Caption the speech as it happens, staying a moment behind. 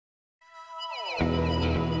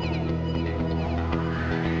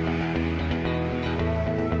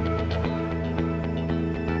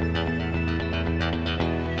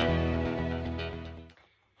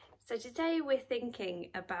So today we're thinking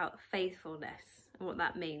about faithfulness and what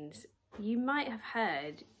that means. You might have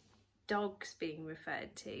heard dogs being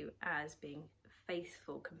referred to as being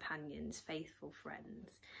faithful companions, faithful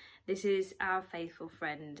friends. This is our faithful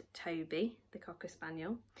friend Toby, the Cocker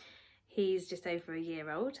Spaniel. He's just over a year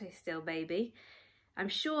old, he's still baby. I'm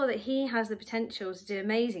sure that he has the potential to do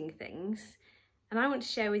amazing things, and I want to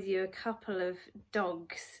share with you a couple of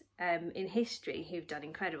dogs in history who've done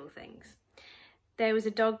incredible things. There was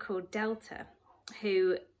a dog called Delta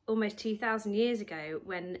who almost 2,000 years ago,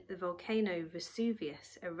 when the volcano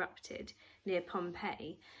Vesuvius erupted near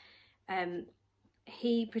Pompeii,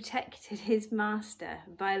 he protected his master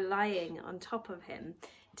by lying on top of him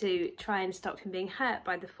to try and stop him being hurt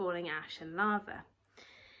by the falling ash and lava.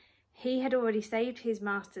 He had already saved his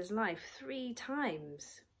master's life 3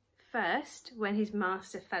 times. First, when his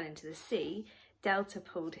master fell into the sea, Delta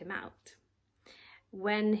pulled him out.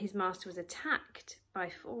 When his master was attacked by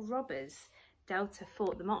 4 robbers, Delta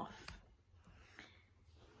fought them off.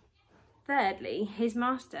 Thirdly, his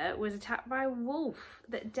master was attacked by a wolf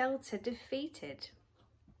that Delta defeated.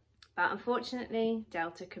 But unfortunately,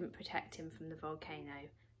 Delta couldn't protect him from the volcano,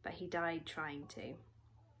 but he died trying to.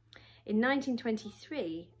 In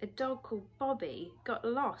 1923, a dog called Bobby got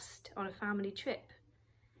lost on a family trip.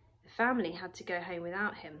 The family had to go home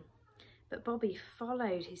without him, but Bobby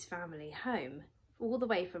followed his family home all the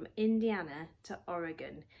way from Indiana to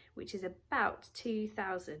Oregon, which is about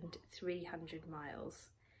 2,300 miles,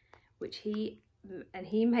 he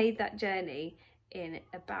made that journey in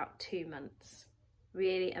about 2 months.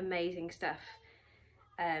 Really amazing stuff.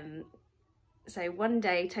 So one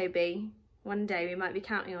day, Toby, one day we might be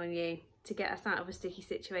counting on you to get us out of a sticky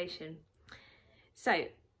situation. So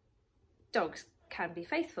dogs can be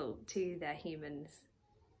faithful to their humans,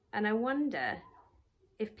 and I wonder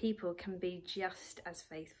if people can be just as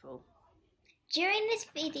faithful. During this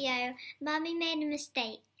video, Mummy made a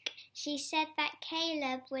mistake. She said that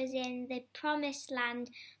Caleb was in the Promised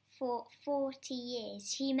Land for 40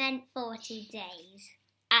 years. She meant 40 days.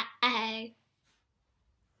 Uh-oh.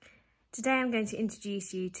 Today I'm going to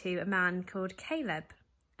introduce you to a man called Caleb,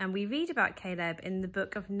 and we read about Caleb in the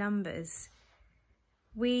book of Numbers.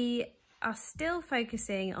 We are still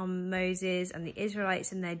focusing on Moses and the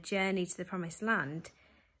Israelites and their journey to the Promised Land,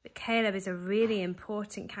 but Caleb is a really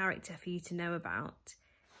important character for you to know about.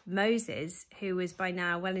 Moses, who was by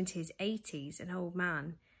now well into his 80s, an old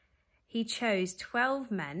man, he chose 12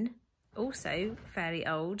 men, also fairly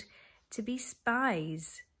old, to be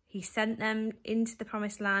spies. He sent them into the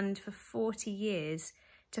Promised Land for 40 years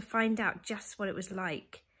to find out just what it was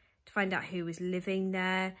like, to find out who was living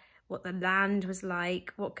there, what the land was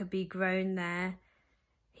like, what could be grown there.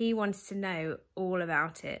 He wanted to know all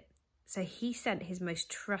about it. So he sent his most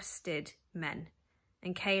trusted men,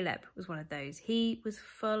 and Caleb was one of those. He was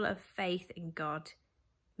full of faith in God.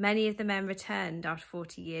 Many of the men returned after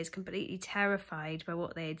 40 years, completely terrified by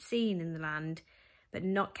what they had seen in the land, but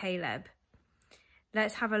not Caleb.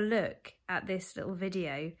 Let's have a look at this little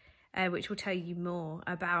video, which will tell you more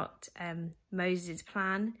about Moses'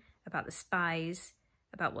 plan, about the spies,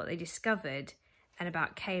 about what they discovered, and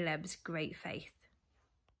about Caleb's great faith.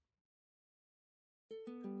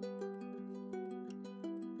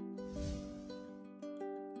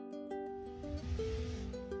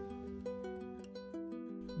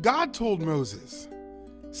 God told Moses,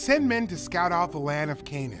 "Send men to scout out the land of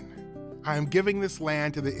Canaan. I am giving this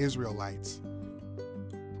land to the Israelites."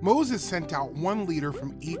 Moses sent out 1 leader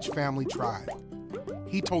from each family tribe.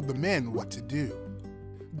 He told the men what to do.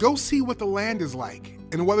 Go see what the land is like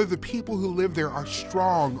and whether the people who live there are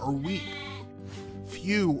strong or weak,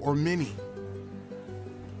 few or many.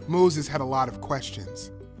 Moses had a lot of questions.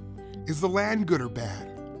 Is the land good or bad?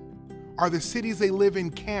 Are the cities they live in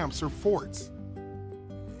camps or forts?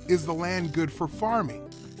 Is the land good for farming?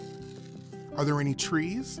 Are there any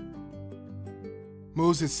trees?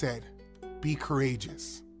 Moses said, "Be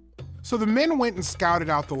courageous." So the men went and scouted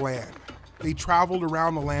out the land. They traveled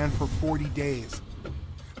around the land for 40 days.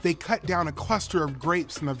 They cut down a cluster of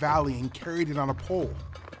grapes in the valley and carried it on a pole.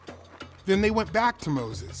 Then they went back to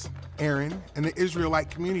Moses, Aaron, and the Israelite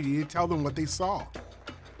community to tell them what they saw.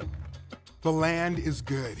 "The land is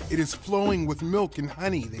good. It is flowing with milk and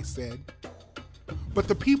honey," they said. "But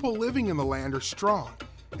the people living in the land are strong,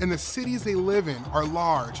 and the cities they live in are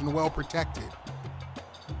large and well protected."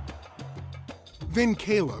 Then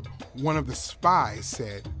Caleb, one of the spies,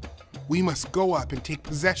 said, "We must go up and take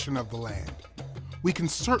possession of the land. We can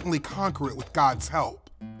certainly conquer it with God's help."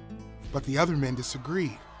 But the other men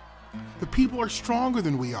disagreed. "The people are stronger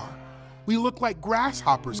than we are. We look like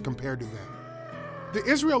grasshoppers compared to them." The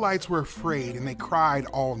Israelites were afraid and they cried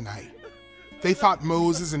all night. They thought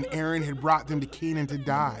Moses and Aaron had brought them to Canaan to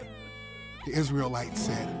die. The Israelites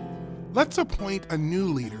said, "Let's appoint a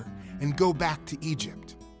new leader and go back to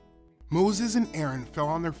Egypt." Moses and Aaron fell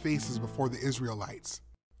on their faces before the Israelites.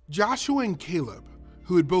 Joshua and Caleb,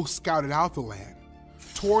 who had both scouted out the land,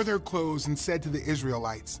 tore their clothes and said to the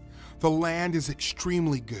Israelites, "The land is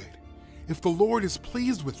extremely good. If the Lord is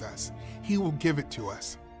pleased with us, he will give it to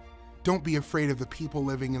us. Don't be afraid of the people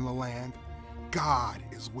living in the land. God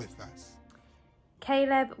is with us."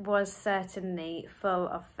 Caleb was certainly full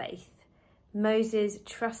of faith. Moses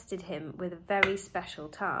trusted him with a very special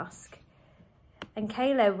task. And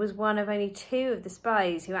Caleb was one of only 2 of the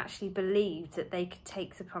spies who actually believed that they could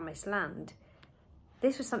take the promised land.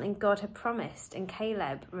 This was something God had promised, and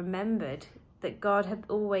Caleb remembered that God had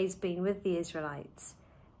always been with the Israelites,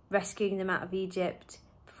 rescuing them out of Egypt,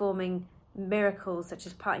 performing miracles such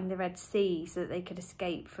as parting the Red Sea so that they could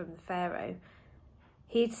escape from the Pharaoh.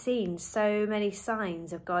 He'd seen so many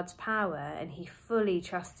signs of God's power, and he fully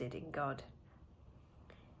trusted in God.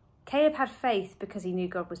 Caleb had faith because he knew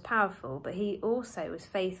God was powerful, but he also was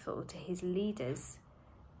faithful to his leaders.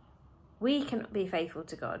 We can be faithful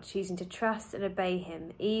to God, choosing to trust and obey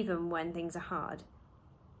him even when things are hard.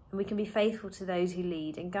 And we can be faithful to those who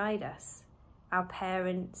lead and guide us, our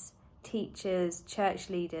parents, teachers, church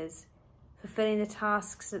leaders, fulfilling the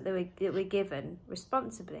tasks that we're given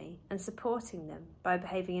responsibly and supporting them by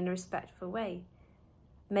behaving in a respectful way.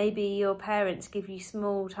 Maybe your parents give you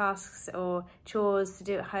small tasks or chores to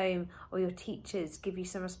do at home, or your teachers give you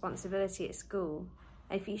some responsibility at school.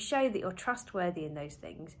 And if you show that you're trustworthy in those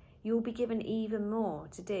things, you will be given even more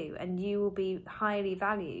to do, and you will be highly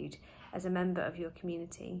valued as a member of your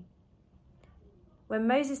community. When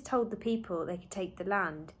Moses told the people they could take the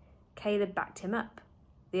land, Caleb backed him up.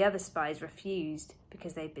 The other spies refused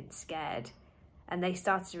because they'd been scared, and they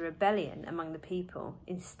started a rebellion among the people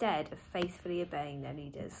instead of faithfully obeying their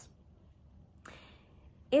leaders.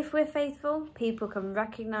 If we're faithful, people can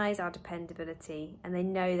recognise our dependability and they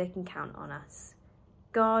know they can count on us.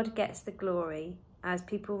 God gets the glory as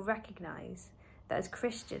people recognise that as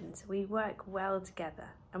Christians we work well together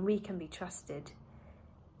and we can be trusted.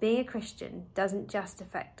 Being a Christian doesn't just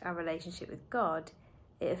affect our relationship with God,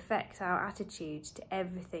 it affects our attitudes to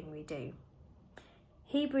everything we do.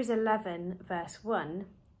 Hebrews 11 verse 1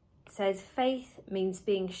 says, "Faith means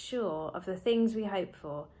being sure of the things we hope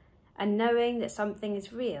for and knowing that something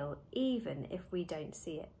is real even if we don't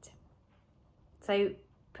see it." So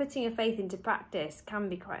putting your faith into practice can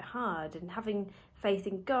be quite hard, and having faith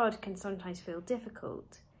in God can sometimes feel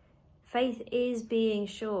difficult. Faith is being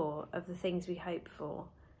sure of the things we hope for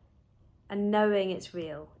and knowing it's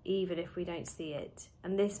real even if we don't see it.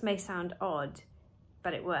 And this may sound odd,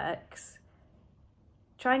 but it works.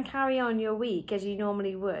 Try and carry on your week as you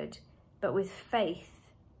normally would, but with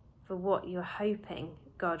faith for what you're hoping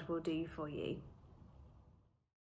God will do for you.